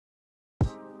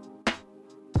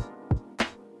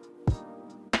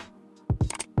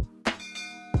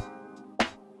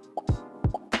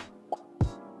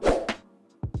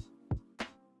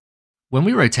When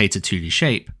we rotate a 2D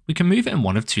shape, we can move it in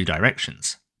one of two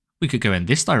directions. We could go in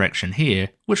this direction here,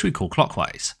 which we call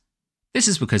clockwise. This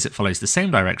is because it follows the same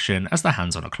direction as the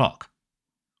hands on a clock.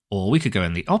 Or we could go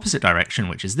in the opposite direction,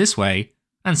 which is this way,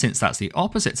 and since that's the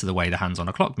opposite to the way the hands on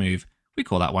a clock move, we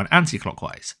call that one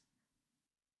anti-clockwise.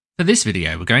 For this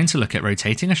video, we're going to look at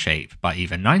rotating a shape by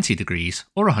either 90 degrees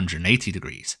or 180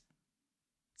 degrees.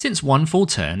 Since one full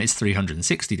turn is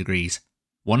 360 degrees,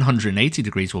 180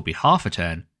 degrees will be half a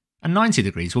turn, and 90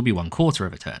 degrees will be 1/4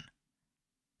 of a turn.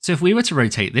 So if we were to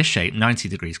rotate this shape 90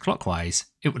 degrees clockwise,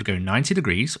 it would go 90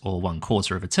 degrees, or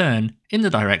 1/4 of a turn, in the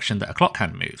direction that a clock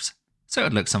hand moves, so it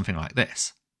would look something like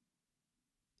this.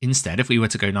 Instead, if we were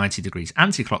to go 90 degrees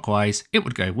anti-clockwise, it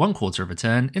would go 1/4 of a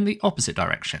turn in the opposite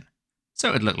direction, so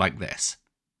it would look like this.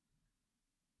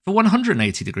 For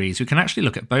 180 degrees, we can actually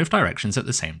look at both directions at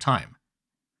the same time.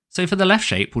 So for the left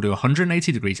shape, we'll do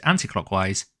 180 degrees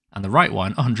anti-clockwise, and the right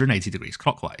one 180 degrees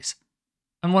clockwise.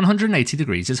 And 180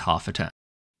 degrees is half a turn.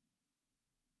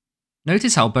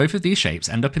 Notice how both of these shapes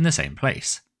end up in the same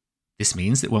place. This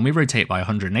means that when we rotate by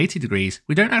 180 degrees,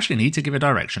 we don't actually need to give a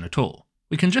direction at all.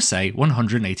 We can just say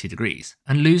 180 degrees,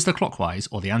 and lose the clockwise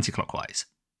or the anti-clockwise.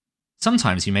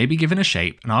 Sometimes you may be given a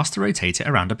shape and asked to rotate it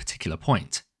around a particular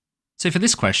point. So for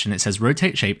this question, it says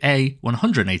rotate shape A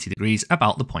 180 degrees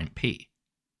about the point P.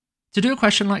 To do a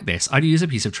question like this, I'd use a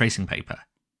piece of tracing paper.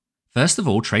 First of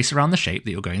all, trace around the shape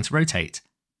that you're going to rotate,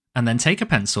 and then take a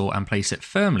pencil and place it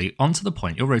firmly onto the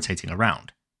point you're rotating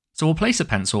around. So we'll place a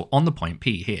pencil on the point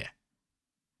P here.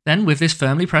 Then, with this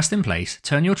firmly pressed in place,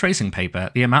 turn your tracing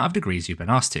paper the amount of degrees you've been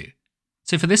asked to.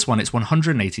 So for this one, it's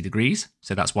 180 degrees,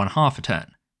 so that's 1/2 a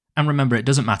turn. And remember, it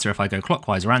doesn't matter if I go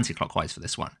clockwise or anti-clockwise for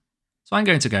this one. So I'm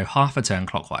going to go half a turn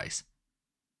clockwise.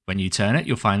 When you turn it,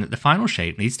 you'll find that the final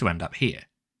shape needs to end up here.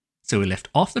 So we lift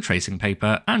off the tracing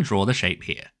paper and draw the shape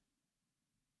here.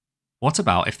 What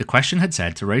about if the question had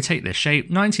said to rotate this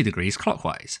shape 90 degrees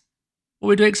clockwise? Well,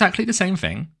 we do exactly the same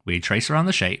thing. We trace around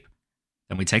the shape,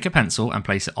 then we take a pencil and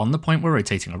place it on the point we're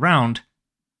rotating around,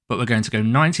 but we're going to go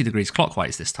 90 degrees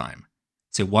clockwise this time.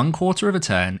 So 1/4 of a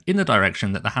turn in the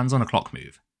direction that the hands on a clock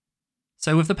move.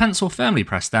 So with the pencil firmly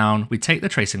pressed down, we take the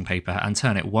tracing paper and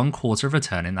turn it 1/4 of a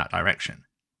turn in that direction.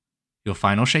 Your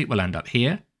final shape will end up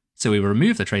here, so we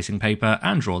remove the tracing paper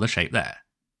and draw the shape there.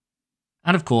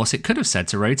 And of course, it could have said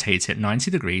to rotate it 90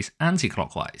 degrees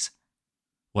anti-clockwise.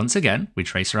 Once again, we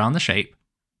trace around the shape,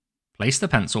 place the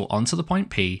pencil onto the point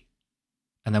P,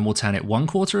 and then we'll turn it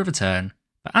 1/4 of a turn,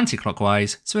 but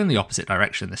anti-clockwise, so in the opposite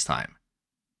direction this time.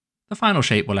 The final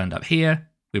shape will end up here,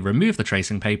 we remove the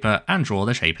tracing paper and draw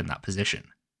the shape in that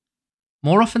position.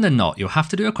 More often than not, you'll have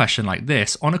to do a question like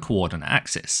this on a coordinate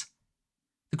axis.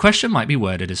 The question might be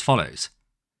worded as follows.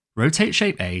 Rotate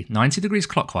shape A 90 degrees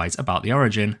clockwise about the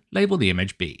origin, label the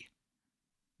image B.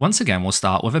 Once again, we'll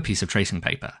start with a piece of tracing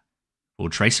paper. We'll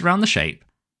trace around the shape,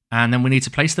 and then we need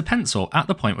to place the pencil at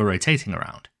the point we're rotating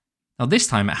around. Now this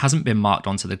time it hasn't been marked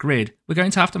onto the grid, we're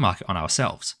going to have to mark it on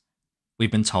ourselves. We've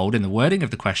been told in the wording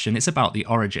of the question it's about the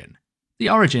origin. The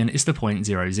origin is the point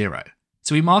 0, 0,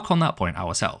 so we mark on that point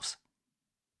ourselves.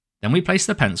 Then we place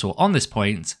the pencil on this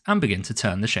point and begin to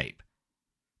turn the shape.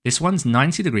 This one's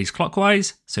 90 degrees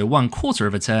clockwise, so 1/4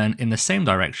 of a turn in the same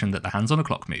direction that the hands on a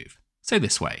clock move, so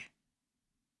this way.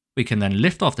 We can then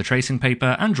lift off the tracing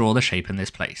paper and draw the shape in this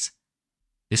place.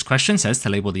 This question says to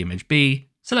label the image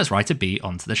B, so let's write a B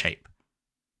onto the shape.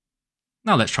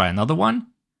 Now let's try another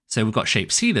one. So we've got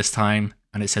shape C this time,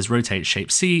 and it says rotate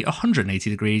shape C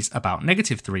 180 degrees about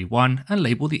 -3, 1 and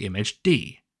label the image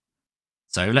D.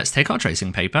 So let's take our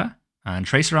tracing paper and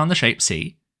trace around the shape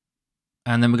C.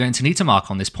 And then we're going to need to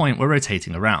mark on this point we're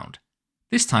rotating around.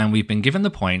 This time we've been given the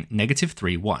point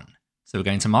 -3, 1, so we're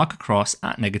going to mark across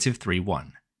at -3,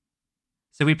 1.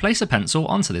 So we place a pencil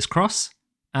onto this cross,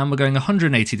 and we're going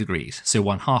 180 degrees, so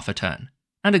 1/2 a turn.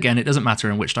 And again, it doesn't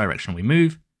matter in which direction we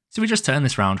move, so we just turn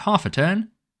this round half a turn,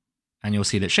 and you'll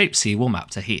see that shape C will map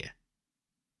to here.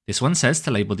 This one says to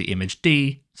label the image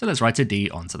D, so let's write a D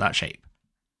onto that shape.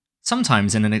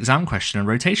 Sometimes in an exam question, a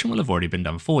rotation will have already been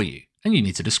done for you, and you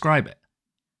need to describe it.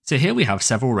 So here we have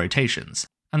several rotations,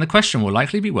 and the question will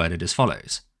likely be worded as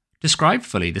follows. Describe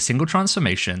fully the single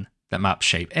transformation that maps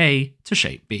shape A to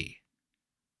shape B.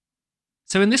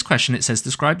 So in this question it says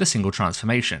describe the single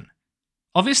transformation.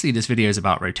 Obviously this video is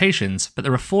about rotations, but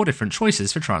there are 4 different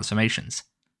choices for transformations.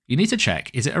 You need to check,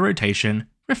 is it a rotation,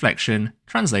 reflection,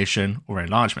 translation, or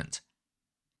enlargement?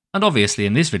 And obviously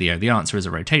in this video the answer is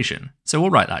a rotation, so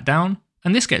we'll write that down,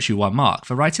 and this gets you 1 mark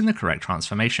for writing the correct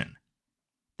transformation.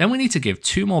 Then we need to give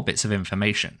 2 more bits of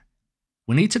information.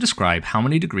 We need to describe how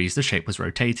many degrees the shape was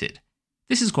rotated.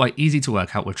 This is quite easy to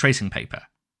work out with tracing paper.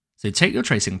 So take your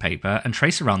tracing paper and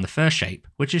trace around the first shape,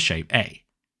 which is shape A.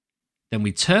 Then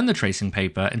we turn the tracing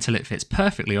paper until it fits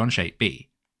perfectly on shape B.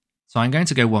 So I'm going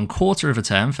to go 1/4 of a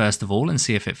turn first of all and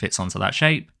see if it fits onto that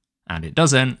shape, and it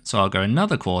doesn't, so I'll go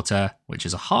another quarter, which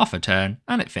is a half a turn,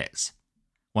 and it fits.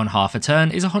 1/2 a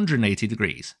turn is 180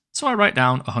 degrees, so I write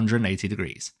down 180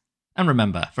 degrees. And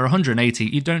remember, for 180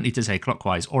 you don't need to say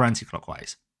clockwise or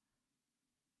anti-clockwise.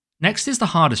 Next is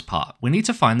the hardest part. We need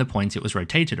to find the point it was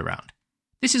rotated around.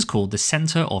 This is called the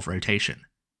centre of rotation.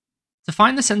 To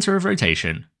find the centre of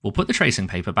rotation, we'll put the tracing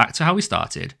paper back to how we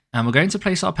started, and we're going to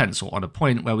place our pencil on a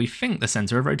point where we think the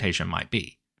centre of rotation might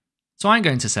be. So I'm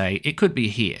going to say it could be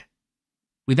here.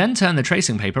 We then turn the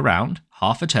tracing paper round,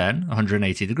 half a turn,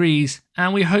 180 degrees,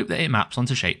 and we hope that it maps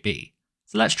onto shape B.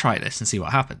 So let's try this and see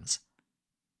what happens.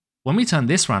 When we turn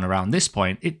this round around this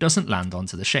point, it doesn't land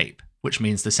onto the shape, which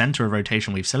means the centre of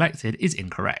rotation we've selected is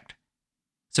incorrect.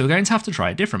 So we're going to have to try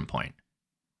a different point.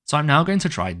 So I'm now going to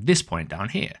try this point down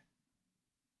here.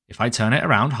 If I turn it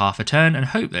around half a turn and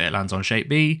hope that it lands on shape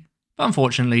B, but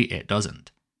unfortunately it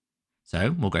doesn't.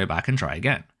 So we'll go back and try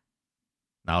again.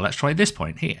 Now let's try this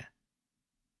point here.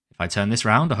 If I turn this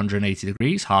round 180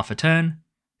 degrees, half a turn,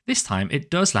 this time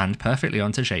it does land perfectly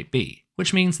onto shape B,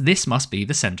 which means this must be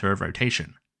the centre of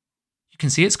rotation. You can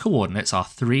see its coordinates are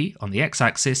 3 on the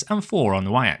x-axis and 4 on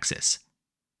the y-axis.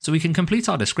 So we can complete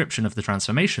our description of the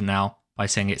transformation now by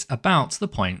saying it's about the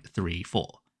point 3,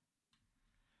 4.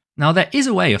 Now there is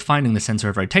a way of finding the centre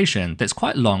of rotation that's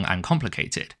quite long and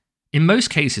complicated. In most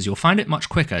cases you'll find it much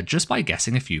quicker just by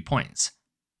guessing a few points.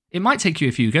 It might take you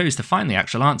a few goes to find the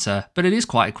actual answer, but it is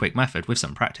quite a quick method with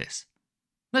some practice.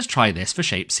 Let's try this for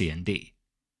shape C and D.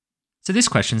 So this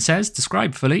question says,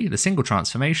 describe fully the single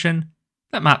transformation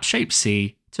that maps shape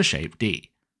C to shape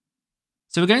D.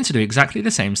 So we're going to do exactly the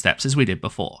same steps as we did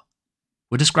before.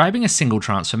 We're describing a single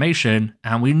transformation,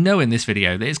 and we know in this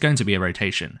video that it's going to be a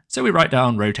rotation, so we write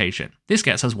down rotation. This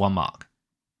gets us 1 mark.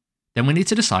 Then we need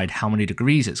to decide how many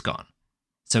degrees it's gone.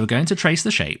 So we're going to trace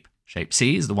the shape. Shape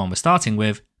C is the one we're starting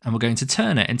with, and we're going to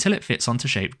turn it until it fits onto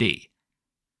shape D.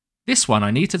 This one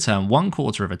I need to turn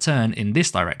 1/4 of a turn in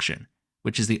this direction,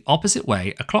 which is the opposite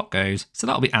way a clock goes, so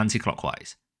that'll be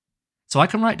anti-clockwise. So I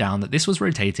can write down that this was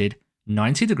rotated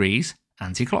 90 degrees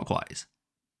anti-clockwise.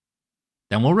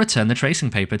 Then we'll return the tracing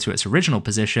paper to its original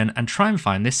position and try and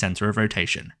find this centre of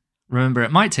rotation. Remember,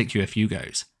 it might take you a few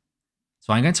goes.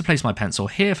 So I'm going to place my pencil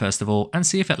here first of all and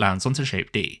see if it lands onto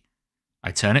shape D.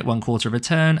 I turn it 1/4 of a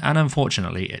turn and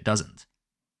unfortunately it doesn't.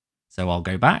 So I'll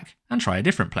go back and try a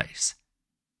different place.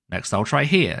 Next I'll try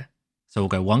here. So we'll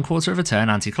go 1/4 of a turn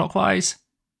anti-clockwise,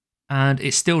 and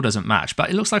it still doesn't match, but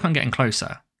it looks like I'm getting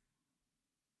closer.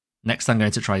 Next I'm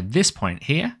going to try this point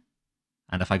here,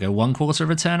 and if I go 1/4 of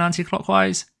a turn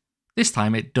anti-clockwise, this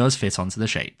time it does fit onto the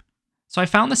shape. So I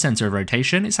found the centre of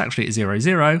rotation, it's actually at 0,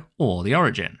 0, or the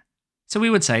origin. So we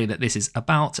would say that this is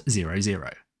about 0,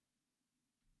 0.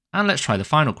 And let's try the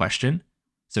final question.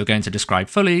 So we're going to describe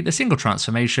fully the single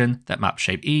transformation that maps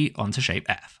shape E onto shape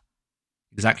F.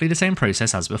 Exactly the same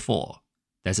process as before.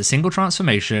 There's a single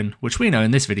transformation, which we know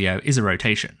in this video is a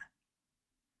rotation.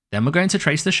 Then we're going to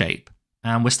trace the shape,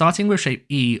 and we're starting with shape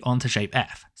E onto shape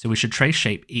F, so we should trace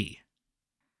shape E.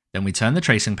 Then we turn the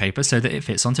tracing paper so that it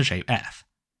fits onto shape F.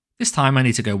 This time I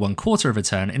need to go 1/4 of a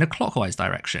turn in a clockwise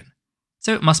direction,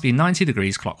 so it must be 90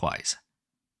 degrees clockwise.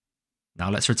 Now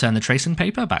let's return the tracing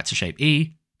paper back to shape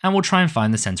E, and we'll try and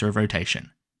find the centre of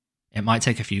rotation. It might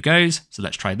take a few goes, so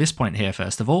let's try this point here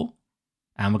first of all,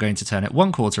 and we're going to turn it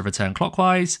 1/4 of a turn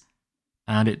clockwise,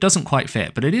 and it doesn't quite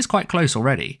fit, but it is quite close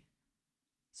already.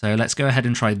 So let's go ahead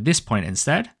and try this point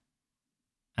instead,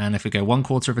 and if we go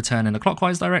 1/4 of a turn in a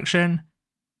clockwise direction,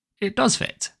 it does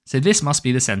fit, so this must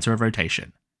be the centre of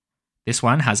rotation. This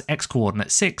one has x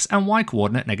coordinate 6 and y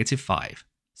coordinate -5,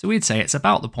 so we'd say it's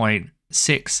about the point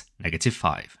 6,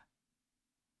 -5.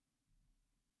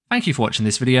 Thank you for watching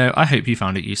this video, I hope you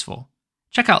found it useful.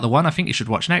 Check out the one I think you should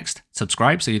watch next,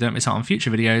 subscribe so you don't miss out on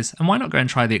future videos, and why not go and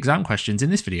try the exam questions in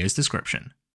this video's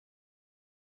description.